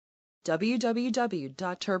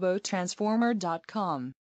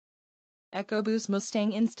www.turbotransformer.com. EcoBoost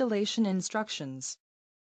Mustang installation instructions.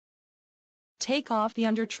 Take off the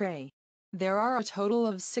under tray. There are a total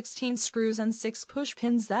of 16 screws and 6 push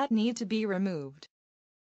pins that need to be removed.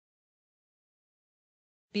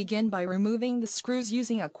 Begin by removing the screws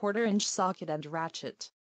using a 1/4-inch socket and ratchet.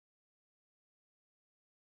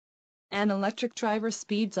 An electric driver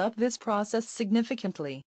speeds up this process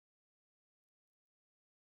significantly.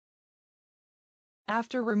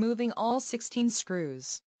 After removing all 16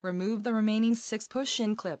 screws, remove the remaining 6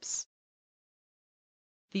 push-in clips.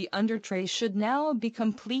 The under tray should now be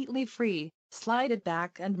completely free. Slide it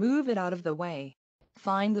back and move it out of the way.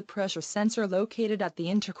 Find the pressure sensor located at the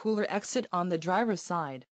intercooler exit on the driver's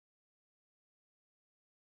side.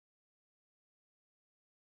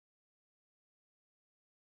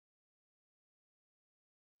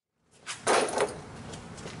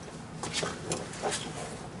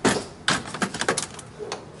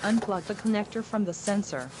 Unplug the connector from the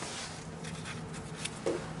sensor.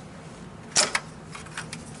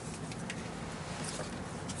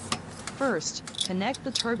 First, connect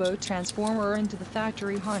the turbo transformer into the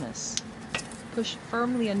factory harness. Push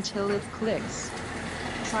firmly until it clicks.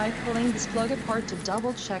 Try pulling this plug apart to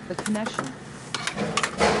double-check the connection.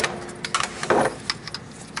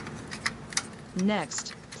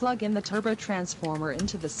 Next, plug in the turbo transformer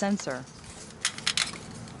into the sensor.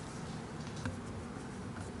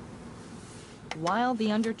 While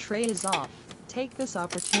the under tray is off, take this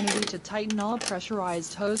opportunity to tighten all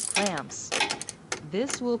pressurized hose clamps.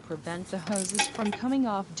 This will prevent the hoses from coming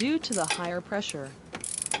off due to the higher pressure.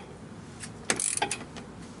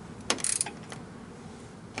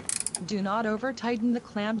 Do not over-tighten the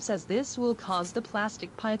clamps as this will cause the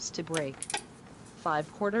plastic pipes to break.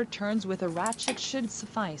 5/4 turns with a ratchet should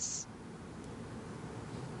suffice.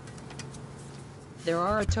 There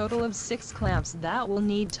are a total of 6 clamps that will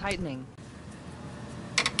need tightening.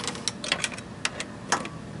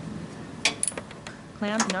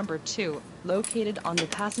 Clamp number 2, located on the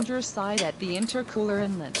passenger side at the intercooler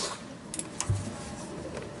inlet.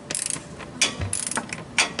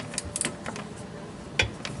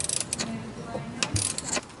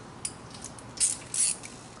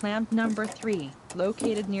 Clamp number 3,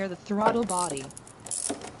 located near the throttle body.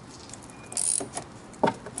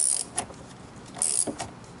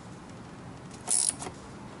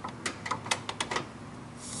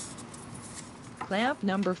 Clamp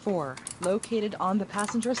number 4, located on the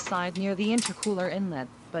passenger side near the intercooler inlet,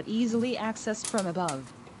 but easily accessed from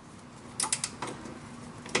above.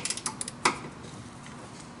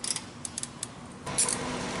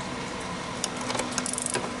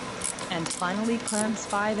 And finally clamps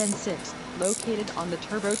 5 and 6, located on the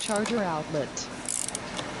turbocharger outlet.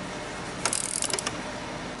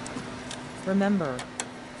 Remember,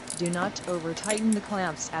 do not over-tighten the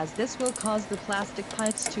clamps as this will cause the plastic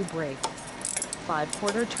pipes to break.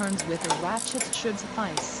 5/4 turns with a ratchet should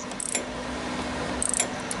suffice.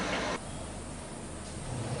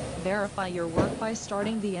 Verify your work by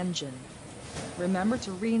starting the engine. Remember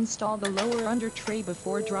to reinstall the lower under tray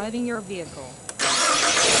before driving your vehicle.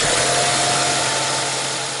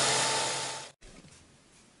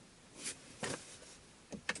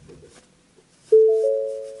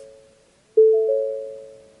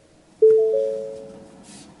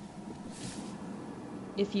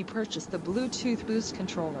 If you purchase the Bluetooth Boost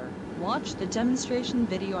controller, watch the demonstration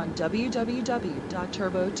video on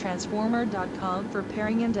www.turbotransformer.com for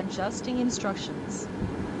pairing and adjusting instructions.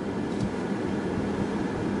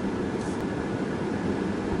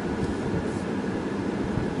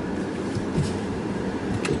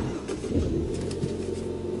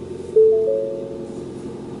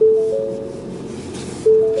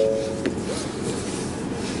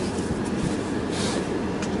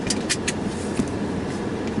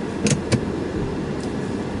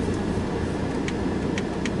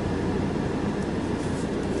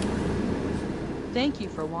 Thank you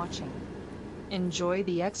for watching. Enjoy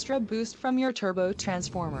the extra boost from your turbo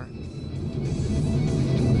transformer.